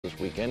this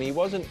weekend. He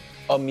wasn't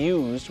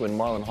amused when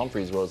Marlon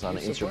Humphreys was on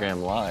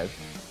Instagram Live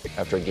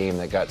after a game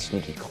that got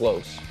sneaky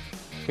close.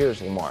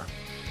 Here's Lamar.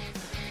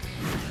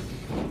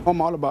 I'm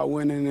all about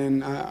winning,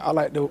 and I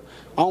don't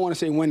want to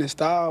say winning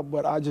style,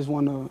 but I just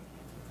want to,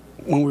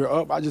 when we're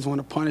up, I just want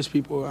to punish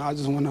people. I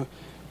just want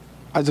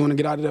to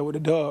get out of there with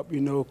a dub,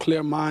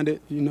 clear-minded,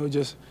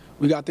 just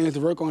we got things to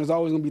work on. There's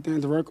always going to be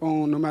things to work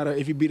on, no matter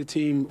if you beat a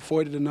team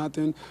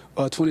 40-0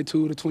 or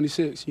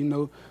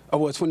 22-26,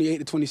 or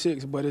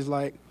 28-26. But it's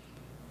like,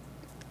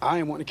 I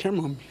ain't want the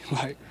camera on me.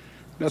 Like,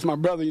 that's my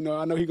brother,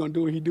 I know he's going to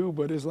do what he do,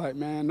 but it's like,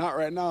 man, not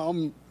right now.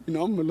 I'm a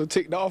little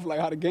ticked off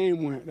like how the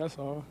game went, that's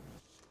all.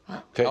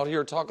 Okay. Out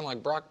here talking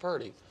like Brock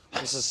Purdy.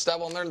 Just a step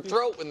on their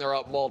throat when they're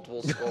up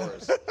multiple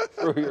scores.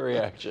 Through your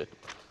reaction.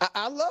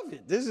 I love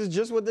it. This is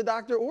just what the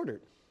doctor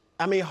ordered.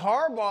 I mean,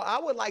 Harbaugh,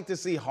 I would like to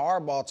see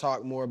Harbaugh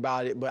talk more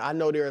about it, but I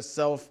know they're a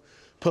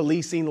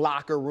self-policing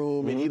locker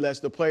room and he lets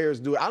the players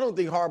do it. I don't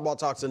think Harbaugh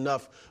talks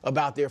enough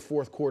about their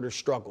fourth quarter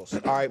struggles,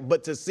 all right?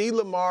 But to see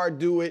Lamar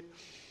do it,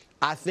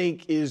 I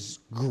think is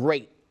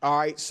great, all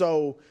right?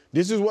 So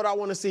this is what I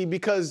want to see,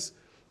 because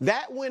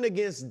that win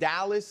against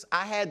Dallas,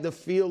 I had the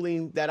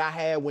feeling that I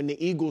had when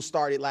the Eagles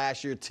started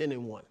last year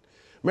 10-1.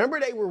 Remember,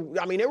 they were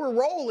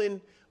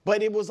rolling,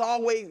 but it was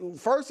always,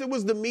 first it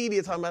was the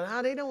media talking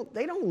about, they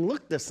don't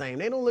look the same.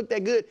 They don't look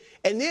that good.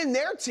 And then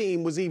their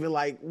team was even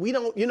like, we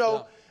don't,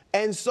 Yeah.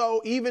 And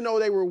so even though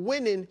they were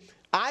winning,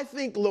 I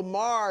think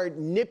Lamar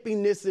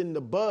nipping this in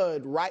the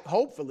bud,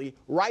 hopefully,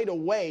 right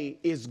away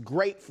is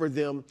great for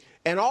them.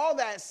 And all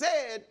that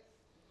said,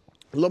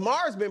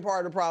 Lamar's been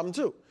part of the problem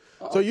too.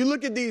 So you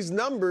look at these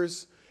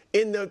numbers,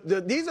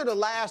 these are the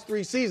last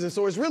 3 seasons,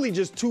 so it's really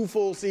just 2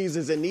 full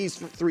seasons in these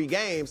 3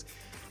 games.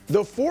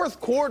 The fourth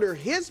quarter,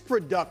 his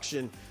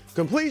production,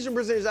 completion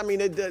percentage,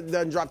 it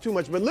doesn't drop too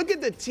much, but look at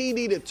the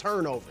TD to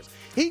turnovers.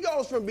 He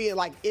goes from being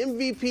like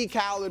MVP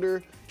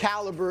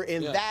caliber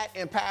in that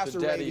and passer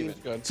rating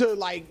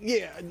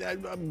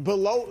to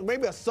below,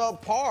 maybe a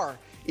subpar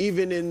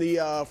even in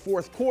the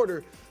fourth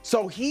quarter.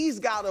 So he's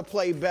got to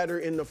play better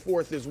in the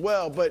fourth as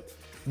well. But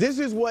this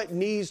is what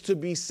needs to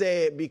be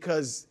said,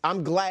 because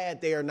I'm glad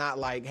they are not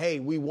like,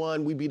 hey, we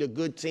won, we beat a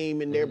good team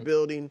in their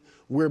building,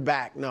 we're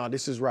back. No,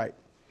 this is right.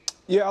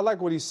 Yeah, I like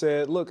what he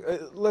said. Look,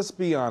 let's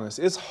be honest.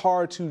 It's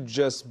hard to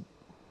just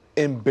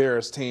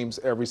embarrass teams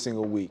every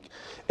single week.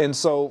 And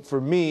so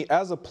for me,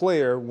 as a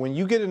player, when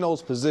you get in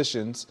those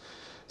positions,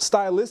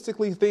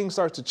 stylistically things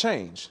start to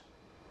change.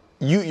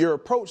 Your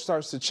approach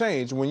starts to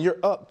change. When you're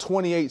up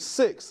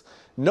 28-6,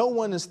 no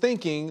one is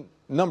thinking,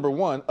 number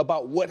one,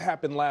 about what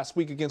happened last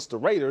week against the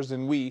Raiders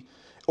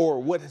or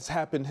what has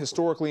happened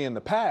historically in the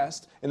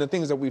past and the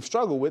things that we've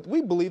struggled with.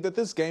 We believe that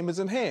this game is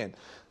in hand.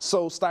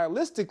 So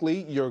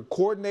stylistically, your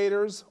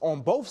coordinators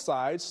on both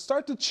sides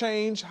start to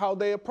change how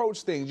they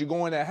approach things. You're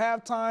going at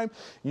halftime,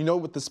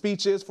 what the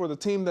speech is for the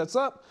team that's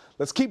up.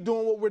 Let's keep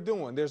doing what we're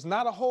doing. There's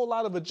not a whole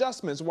lot of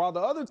adjustments, while the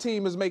other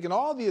team is making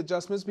all the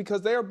adjustments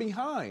because they're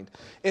behind.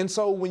 And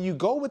so when you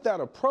go with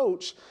that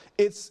approach,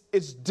 it's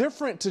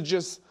different to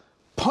just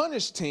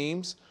punish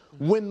teams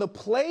when the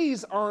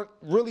plays aren't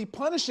really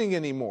punishing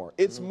anymore.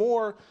 It's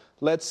more,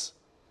 let's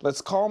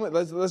calm it,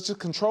 let's just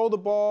control the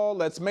ball,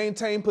 let's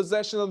maintain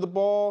possession of the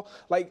ball.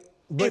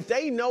 But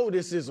they know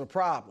this is a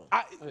problem.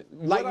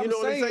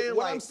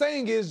 What I'm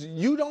saying is,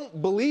 you don't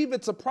believe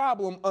it's a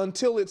problem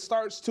until it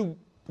starts to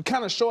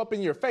kind of show up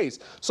in your face.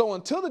 So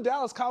until the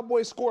Dallas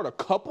Cowboys scored a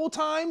couple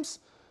times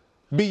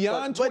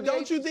beyond 28. But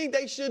don't you think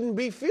they shouldn't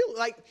be feeling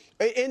like,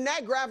 in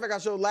that graphic I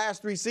showed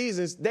last 3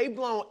 seasons, they've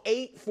blown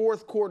 8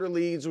 fourth quarter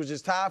leads, which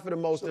is tied for the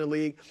most in the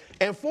league,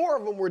 and 4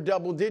 of them were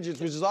double digits,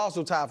 which is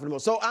also tied for the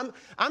most. So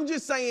I'm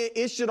just saying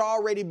it should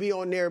already be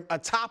on there, a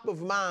top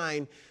of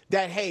mind,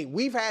 that hey,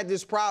 we've had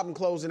this problem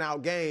closing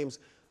out games.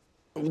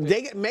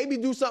 They maybe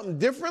do something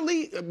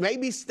differently,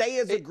 maybe stay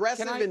as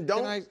aggressive and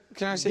don't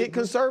get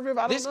conservative.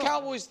 I don't know. This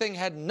Cowboys thing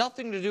had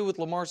nothing to do with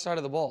Lamar's side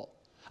of the ball.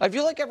 I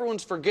feel like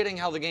everyone's forgetting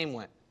how the game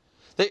went.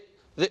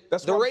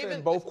 That's what I'm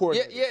saying, both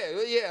coordinators.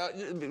 Yeah.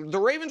 The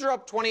Ravens are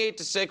up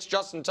 28-6.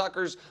 Justin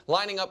Tucker's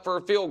lining up for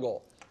a field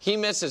goal. He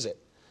misses it.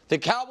 The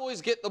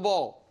Cowboys get the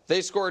ball.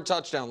 They score a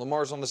touchdown.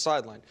 Lamar's on the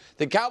sideline.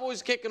 The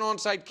Cowboys kick an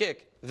onside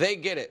kick. They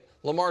get it.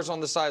 Lamar's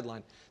on the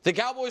sideline. The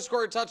Cowboys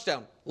score a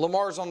touchdown.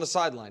 Lamar's on the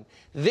sideline.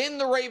 Then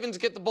the Ravens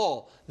get the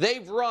ball.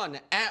 They've run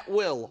at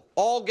will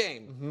all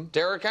game.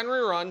 Derrick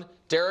Henry run.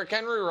 Derrick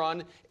Henry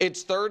run.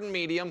 It's 3rd and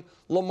medium.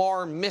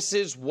 Lamar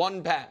misses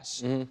 1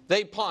 pass.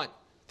 They punt.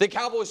 The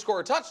Cowboys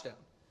score a touchdown.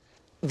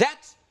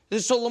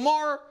 So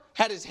Lamar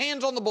had his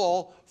hands on the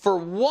ball for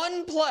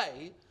 1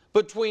 play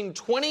between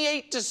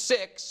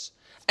 28-6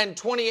 and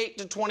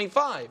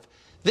 28-25.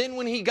 Then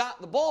when he got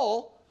the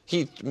ball,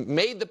 he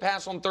made the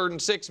pass on 3rd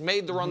and 6,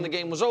 made the run, the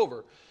game was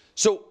over.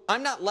 So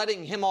I'm not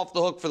letting him off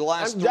the hook for the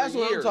last 3 years.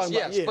 What I'm talking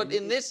about. Yeah. But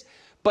in this,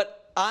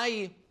 what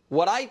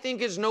I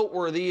think is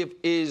noteworthy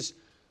is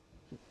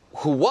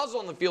who was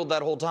on the field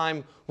that whole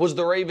time was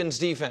the Ravens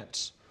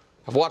defense.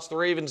 I've watched the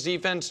Ravens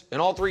defense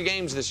in all 3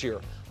 games this year.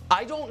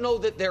 I don't know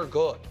that they're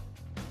good.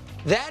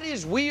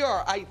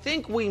 I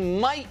think we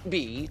might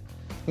be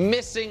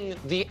missing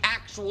the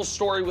actual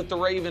story with the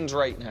Ravens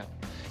right now.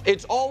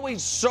 It's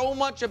always so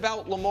much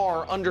about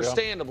Lamar,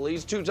 understandably.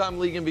 He's two-time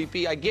league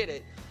MVP, I get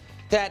it.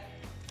 That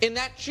in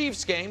that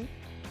Chiefs game,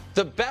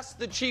 the best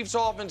the Chiefs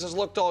offense has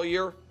looked all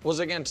year was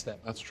against them.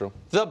 That's true.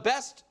 The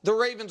best the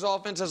Ravens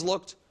offense has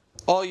looked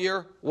all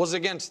year was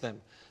against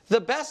them. The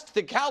best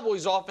the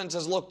Cowboys offense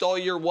has looked all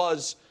year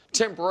was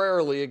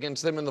temporarily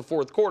against them in the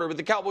fourth quarter, but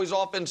the Cowboys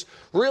offense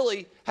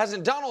really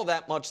hasn't done all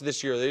that much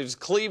this year. It was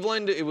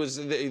Cleveland,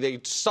 they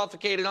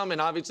suffocated them,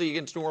 and obviously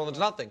against New Orleans,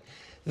 nothing.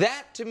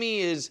 That to me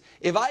is,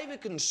 if I have a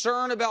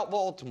concern about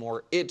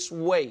Baltimore, it's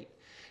wait.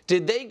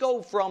 Did they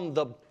go from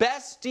the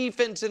best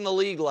defense in the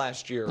league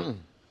last year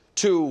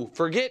to,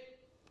 forget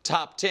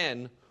top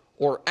 10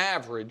 or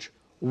average,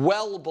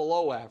 well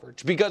below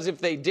average? Because if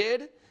they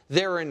did,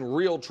 they're in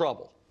real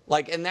trouble.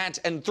 I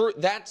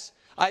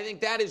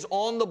think that is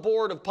on the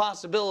board of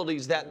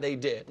possibilities that they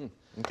did.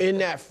 In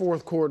that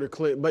fourth quarter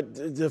clip. But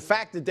the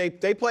fact that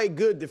they played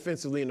good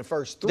defensively in the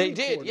first three They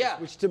did, quarters, yeah.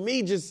 which to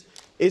me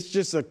it's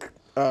just a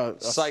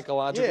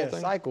Psychological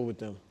thing? cycle with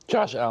them.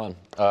 Josh Allen,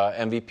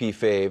 MVP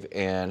fave,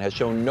 and has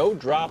shown no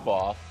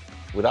drop-off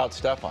without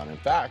Stephon. In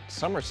fact,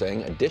 some are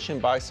saying addition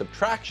by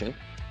subtraction,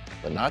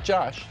 but not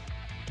Josh.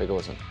 Take a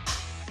listen.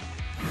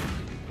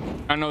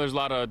 I know there's a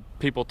lot of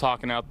people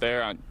talking out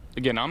there.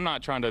 Again, I'm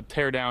not trying to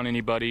tear down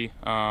anybody.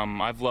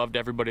 I've loved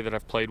everybody that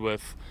I've played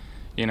with,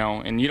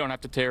 and you don't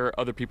have to tear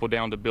other people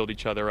down to build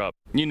each other up.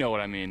 You know what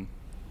I mean.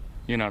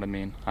 You know what I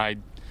mean.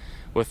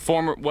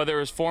 Whether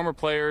it's former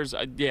players,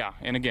 yeah.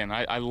 And again,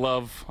 I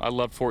love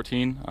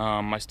 14.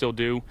 I still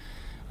do.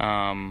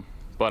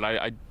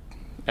 But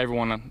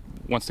everyone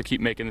wants to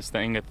keep making this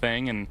thing a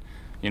thing, and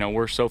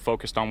we're so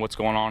focused on what's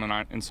going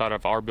on inside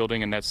of our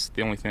building, and that's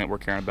the only thing that we're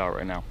caring about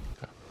right now.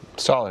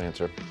 Solid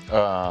answer.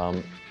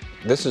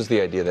 This is the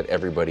idea that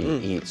everybody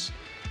eats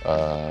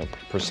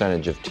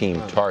percentage of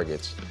team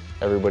targets.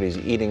 Everybody's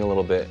eating a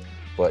little bit,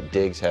 but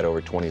Diggs had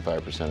over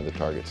 25% of the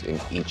targets in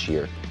each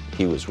year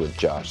he was with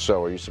Josh.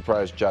 So are you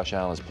surprised Josh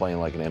Allen's playing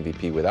like an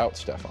MVP without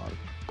Stephon?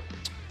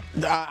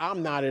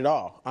 I'm not at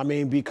all. I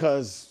mean,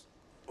 because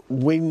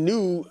we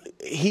knew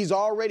he's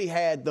already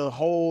had the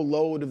whole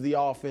load of the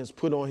offense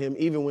put on him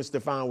even when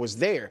Stephon was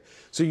there.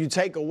 So you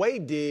take away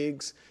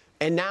Diggs,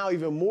 and now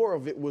even more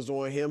of it was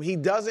on him. He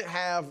doesn't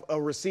have a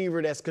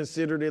receiver that's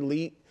considered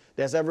elite,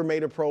 that's ever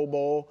made a Pro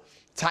Bowl,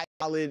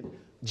 solid.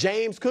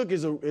 James Cook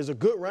is a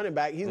good running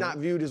back. He's not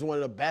viewed as one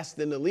of the best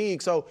in the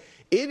league. So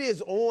it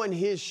is on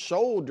his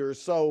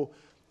shoulders. So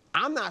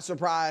I'm not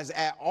surprised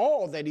at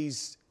all that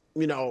he's,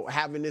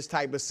 having this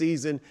type of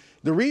season.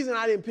 The reason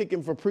I didn't pick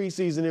him for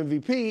preseason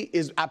MVP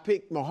is I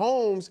picked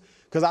Mahomes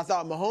because I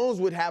thought Mahomes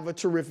would have a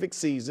terrific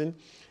season.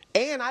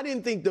 And I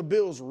didn't think the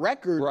Bills'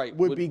 record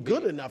would be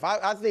good enough.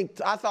 I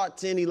thought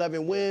 10,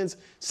 11 wins,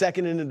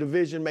 second in the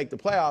division, make the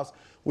playoffs,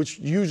 which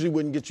usually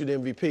wouldn't get you the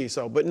MVP.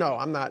 So, but no,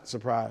 I'm not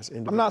surprised.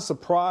 I'm not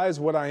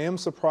surprised. What I am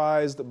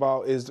surprised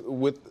about is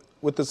with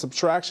the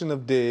subtraction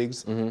of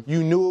Diggs,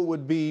 you knew it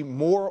would be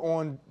more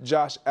on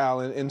Josh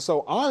Allen. And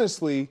so,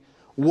 honestly,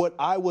 what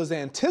I was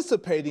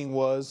anticipating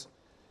was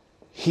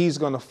he's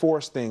going to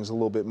force things a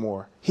little bit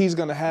more. He's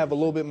going to have a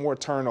little bit more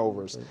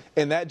turnovers.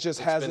 And that just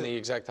hasn't. It's been the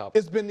exact opposite.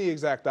 It's been the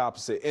exact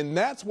opposite. And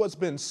that's what's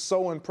been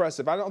so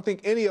impressive. I don't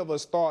think any of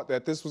us thought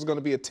that this was going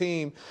to be a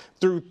team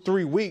through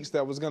 3 weeks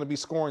that was going to be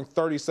scoring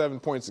 37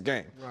 points a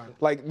game. Right.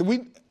 Like,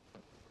 we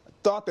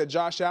thought that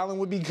Josh Allen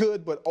would be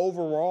good, but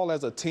overall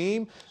as a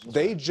team,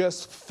 they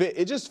just fit.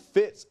 It just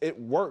fits. It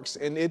works.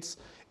 And it's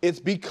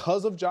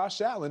because of Josh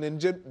Allen. And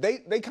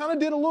they kind of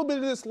did a little bit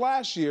of this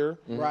last year.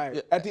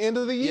 Right. At the end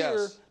of the year.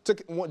 Yes.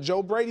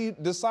 Joe Brady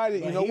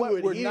decided,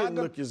 we're not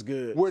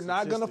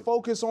going to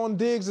focus on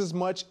Diggs as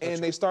much,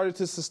 and they started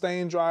to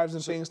sustain drives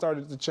and things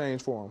started to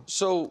change for him.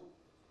 So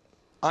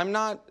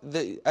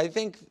I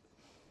think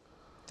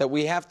that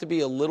we have to be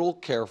a little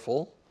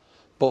careful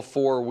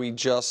before we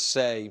just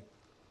say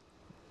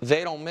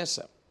they don't miss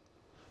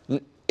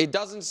him. It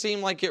doesn't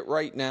seem like it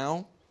right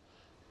now.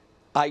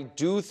 I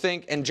do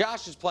think, and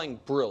Josh is playing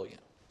brilliant.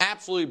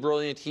 Absolutely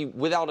brilliant. He,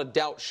 without a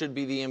doubt, should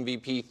be the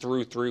MVP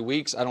through 3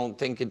 weeks. I don't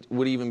think it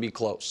would even be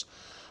close.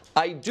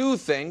 I do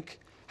think,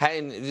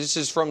 and this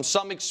is from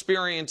some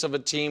experience of a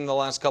team the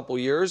last couple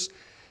years,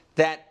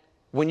 that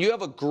when you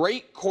have a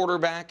great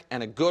quarterback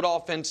and a good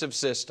offensive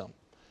system,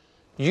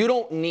 you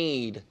don't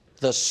need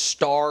the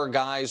star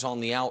guys on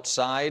the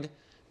outside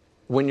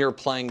when you're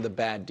playing the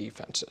bad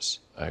defenses.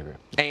 I agree.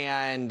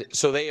 And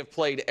so they have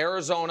played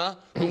Arizona,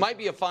 who might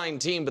be a fine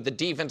team, but the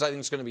defense I think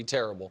is going to be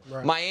terrible.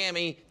 Right.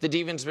 Miami, the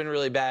defense has been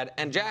really bad.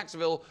 And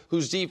Jacksonville,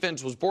 whose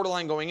defense was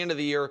borderline going into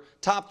the year,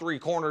 top 3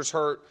 corners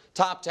hurt,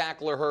 top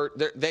tackler hurt.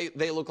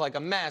 They look like a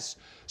mess.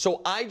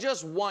 So I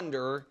just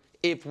wonder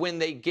if when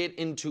they get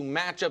into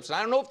matchups, and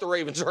I don't know if the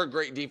Ravens are a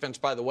great defense,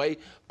 by the way,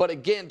 but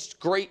against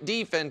great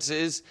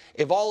defenses,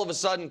 if all of a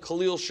sudden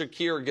Khalil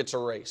Shakir gets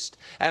erased,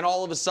 and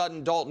all of a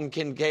sudden Dalton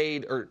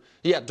Kincaid,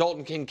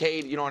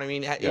 you know what I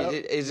mean,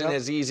 isn't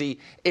as easy,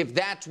 if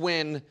that's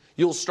when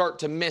you'll start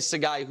to miss a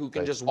guy who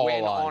can just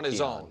win on his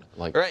own.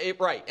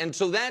 Right. And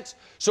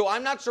so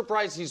I'm not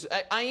surprised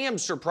I am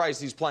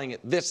surprised he's playing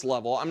at this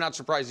level. I'm not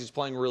surprised he's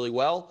playing really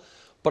well,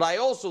 but I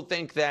also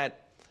think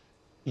that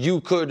you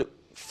could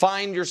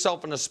find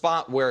yourself in a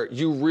spot where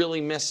you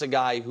really miss a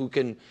guy who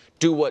can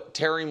do what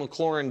Terry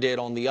McLaurin did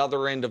on the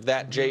other end of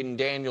that Jaden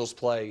Daniels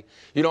play.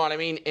 You know what I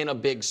mean? In a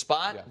big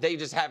spot. Yeah. They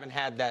just haven't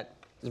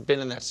been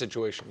in that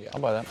situation yet. How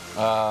about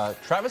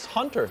that? Travis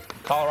Hunter,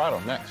 Colorado,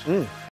 next.